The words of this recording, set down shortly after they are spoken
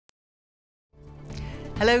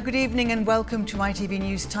Hello, good evening and welcome to ITV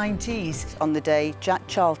News Time Teas. On the day Jack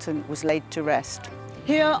Charlton was laid to rest.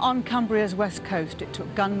 Here on Cumbria's west coast, it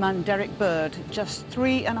took gunman Derek Bird just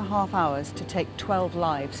 3.5 hours to take 12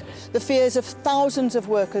 lives. The fears of thousands of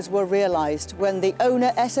workers were realised when the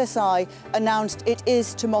owner, SSI, announced it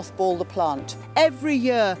is to mothball the plant. Every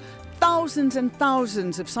year, thousands and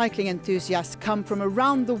thousands of cycling enthusiasts come from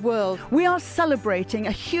around the world. We are celebrating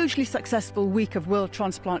a hugely successful week of World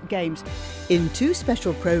Transplant Games. In 2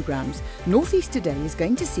 special programmes, North East Today is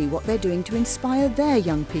going to see what they're doing to inspire their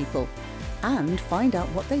young people and find out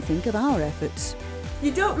what they think of our efforts.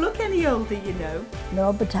 You don't look any older, you know.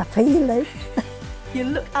 No, but I feel it. You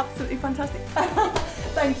look absolutely fantastic.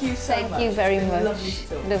 Thank you so much. Thank you very much. Lovely to talk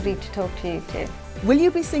to you. Lovely to talk to you too. Will you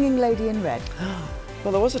be singing Lady in Red?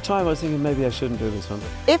 Well, there was a time I was thinking maybe I shouldn't do this one.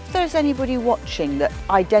 If there's anybody watching that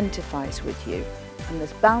identifies with you, and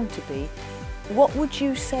there's bound to be, what would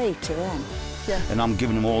you say to them? Yeah. And I'm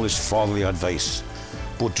giving them all this fatherly advice,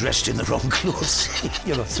 but dressed in the wrong clothes.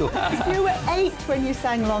 You know, so. You were 8 when you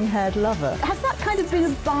sang Long-Haired Lover. Has that kind of been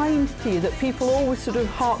a bind to you, that people always sort of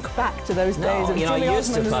hark back to those days of Johnny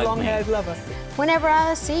Osmond as Long-Haired Lover? Whenever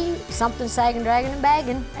I see something sagging, dragging and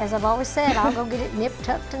bagging, as I've always said, I'll go get it nipped,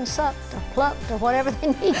 tucked and sucked or plucked or whatever they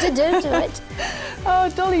need to do to it. Oh,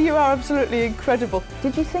 Dolly, you are absolutely incredible.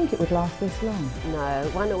 Did you think it would last this long? No,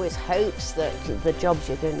 one always hopes that the jobs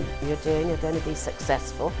you're doing are going to be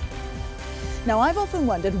successful. Now, I've often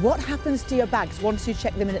wondered what happens to your bags once you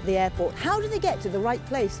check them in at the airport. How do they get to the right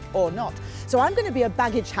place or not? So I'm going to be a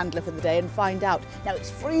baggage handler for the day and find out. Now, it's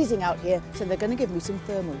freezing out here, so they're going to give me some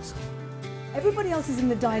thermals. Everybody else is in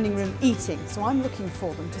the dining room eating, so I'm looking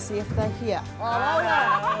for them to see if they're here.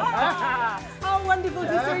 How wonderful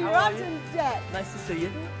to see you, Anton Jack. Nice to see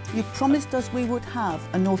you. You promised us we would have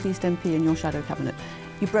a North East MP in your shadow cabinet.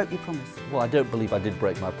 You broke your promise. Well, I don't believe I did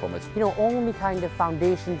break my promise. You know, all my kind of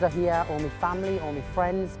foundations are here, all my family, all my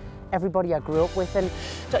friends, everybody I grew up with. And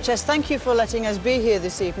Duchess, thank you for letting us be here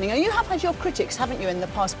this evening. And you have had your critics, haven't you, in the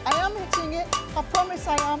past? I am hitting it. I promise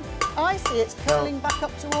I am. I see it's curling back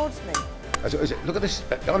up towards me. Look at this.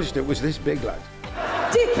 Honestly, it was this big, lad.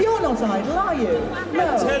 Dick, you're not idle, are you?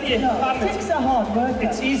 No. I tell you, Dick's a hard worker.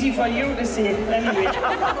 it's easy for you to see anyway.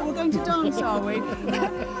 We're going to dance, are we?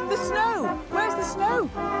 The snow. Where's the snow?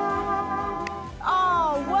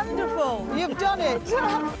 Oh, wonderful. You've done it.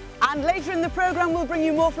 And later in the programme, we'll bring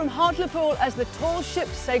you more from Hartlepool as the tall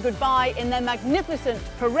ships say goodbye in their magnificent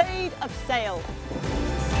parade of sail.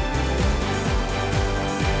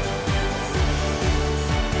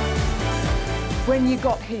 When you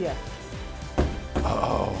got here?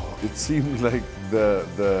 Oh, it seemed like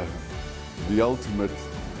the ultimate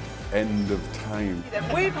end of time.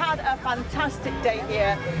 We've had a fantastic day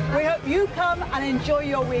here. We hope you come and enjoy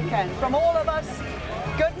your weekend. From all of us,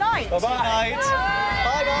 good night. Bye-bye.